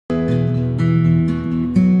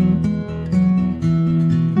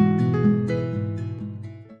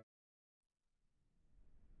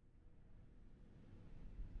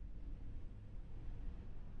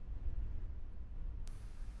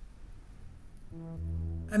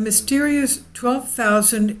A mysterious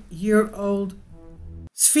 12,000-year-old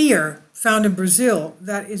sphere found in Brazil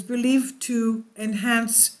that is believed to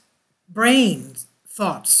enhance brain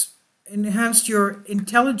thoughts, enhance your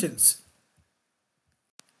intelligence.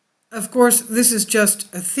 Of course, this is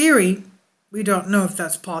just a theory. We don't know if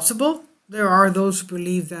that's possible. There are those who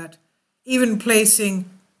believe that even placing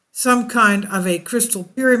some kind of a crystal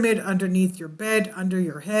pyramid underneath your bed, under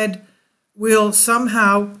your head, will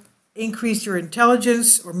somehow increase your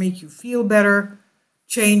intelligence or make you feel better,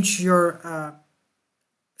 change your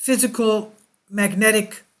physical,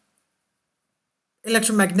 magnetic,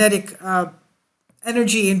 electromagnetic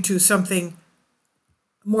energy into something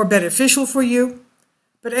more beneficial for you.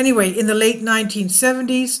 But anyway, in the late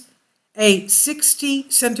 1970s, a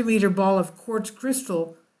 60-centimeter ball of quartz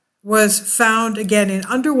crystal was found again in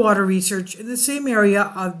underwater research in the same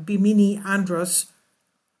area of Bimini, Andros.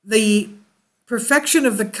 The perfection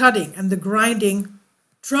of the cutting and the grinding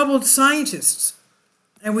troubled scientists.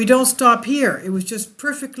 And we don't stop here. It was just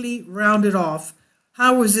perfectly rounded off.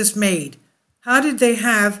 How was this made? How did they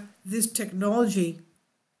have this technology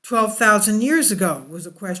 12,000 years ago was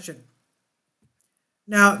the question.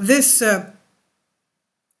 Now, this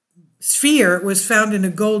sphere was found in a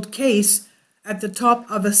gold case at the top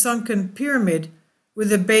of a sunken pyramid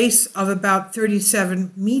with a base of about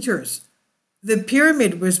 37 meters. The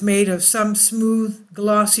pyramid was made of some smooth,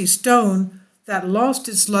 glossy stone that lost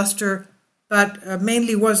its luster, but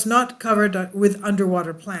mainly was not covered with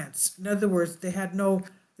underwater plants. In other words, there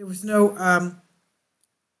was no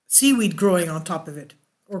seaweed growing on top of it,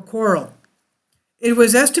 or coral. It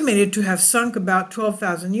was estimated to have sunk about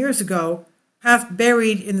 12,000 years ago, half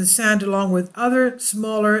buried in the sand along with other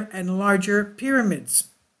smaller and larger pyramids.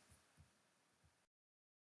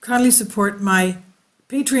 Kindly support my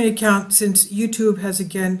Patreon account since YouTube has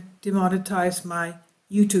again demonetized my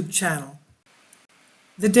YouTube channel.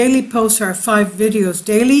 The daily posts are 5 videos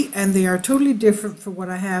daily, and they are totally different from what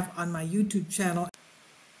I have on my YouTube channel.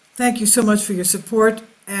 Thank you so much for your support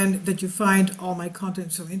and that you find all my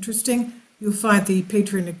content so interesting. You'll find the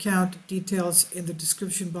Patreon account details in the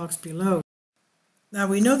description box below. Now,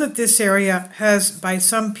 we know that this area has, by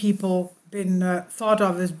some people, been thought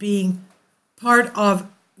of as being part of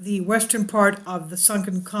the western part of the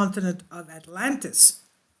sunken continent of Atlantis.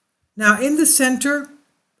 Now, in the center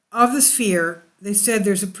of the sphere, they said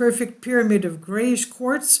there's a perfect pyramid of grayish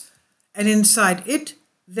quartz, and inside it,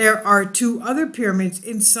 there are 2 other pyramids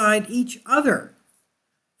inside each other.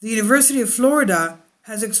 The University of Florida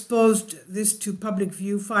has exposed this to public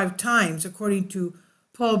view 5 times, according to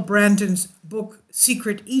Paul Brandon's book,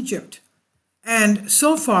 Secret Egypt. And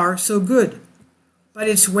so far, so good. But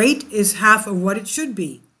its weight is half of what it should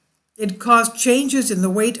be. It caused changes in the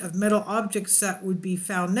weight of metal objects that would be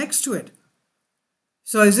found next to it.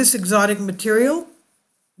 So is this exotic material?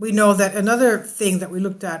 We know that another thing that we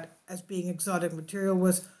looked at as being exotic material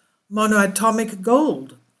was monoatomic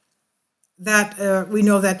gold. That we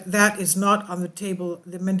know that that is not on the table,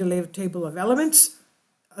 the Mendeleev table of elements.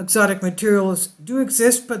 Exotic materials do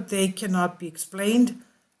exist, but they cannot be explained,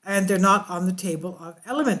 and they're not on the table of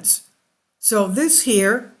elements. So this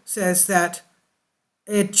here says that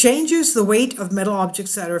it changes the weight of metal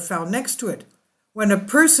objects that are found next to it. When a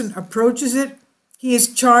person approaches it, he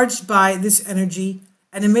is charged by this energy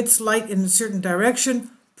and emits light in a certain direction,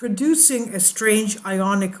 producing a strange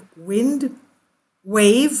ionic wind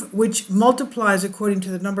wave which multiplies according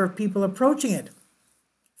to the number of people approaching it.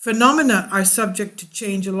 Phenomena are subject to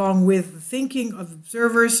change along with the thinking of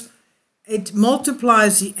observers. It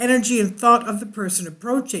multiplies the energy and thought of the person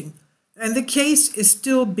approaching, and the case is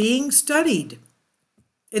still being studied.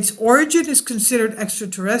 Its origin is considered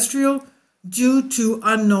extraterrestrial due to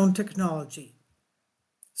unknown technology.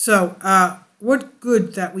 So, what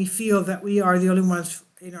good that we feel that we are the only ones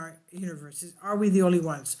in our universe? Are we the only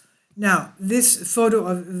ones? Now, this photo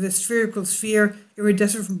of the spherical sphere,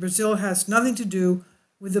 iridescent from Brazil, has nothing to do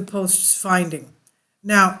with the post's finding.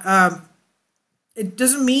 Now, it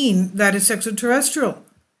doesn't mean that it's extraterrestrial.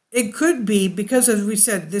 It could be because, as we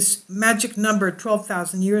said, this magic number,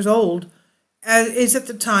 12,000 years old, is at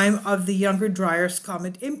the time of the Younger Dryas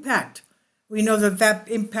Comet impact. We know that that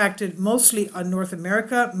impacted mostly on North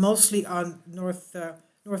America, mostly on North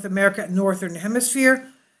America, Northern Hemisphere,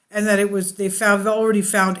 and that they've already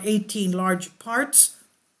found 18 large parts,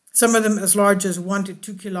 some of them as large as 1 to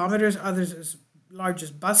 2 kilometers, others as large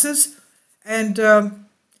as buses. And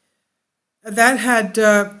that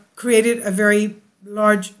had created a very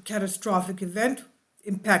large catastrophic event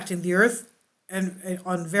impacting the Earth and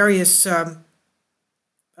on various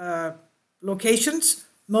locations,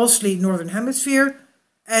 mostly Northern Hemisphere.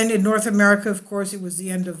 And in North America, of course, it was the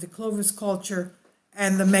end of the Clovis culture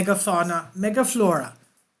and the megafauna, megaflora.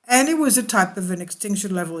 And it was a type of an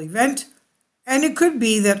extinction level event. And it could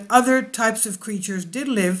be that other types of creatures did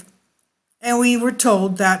live. And we were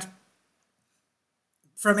told that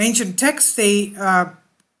from ancient texts, they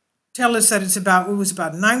tell us that it was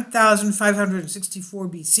about 9,564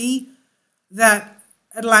 BC that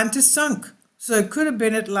Atlantis sunk. So it could have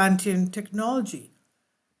been Atlantean technology.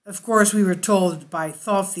 Of course, we were told by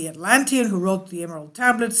Thoth the Atlantean, who wrote the Emerald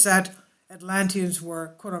Tablets, that Atlanteans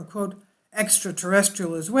were, quote-unquote,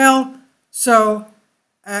 extraterrestrial as well. So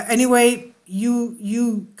anyway,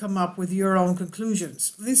 you come up with your own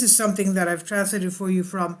conclusions. This is something that I've translated for you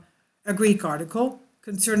from a Greek article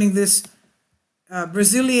concerning this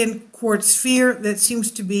Brazilian quartz sphere that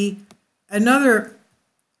seems to be another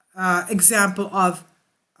example of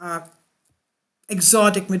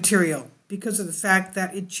exotic material because of the fact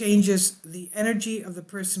that it changes the energy of the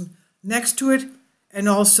person next to it and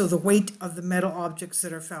also the weight of the metal objects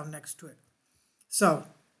that are found next to it. So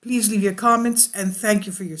please leave your comments and thank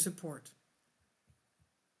you for your support.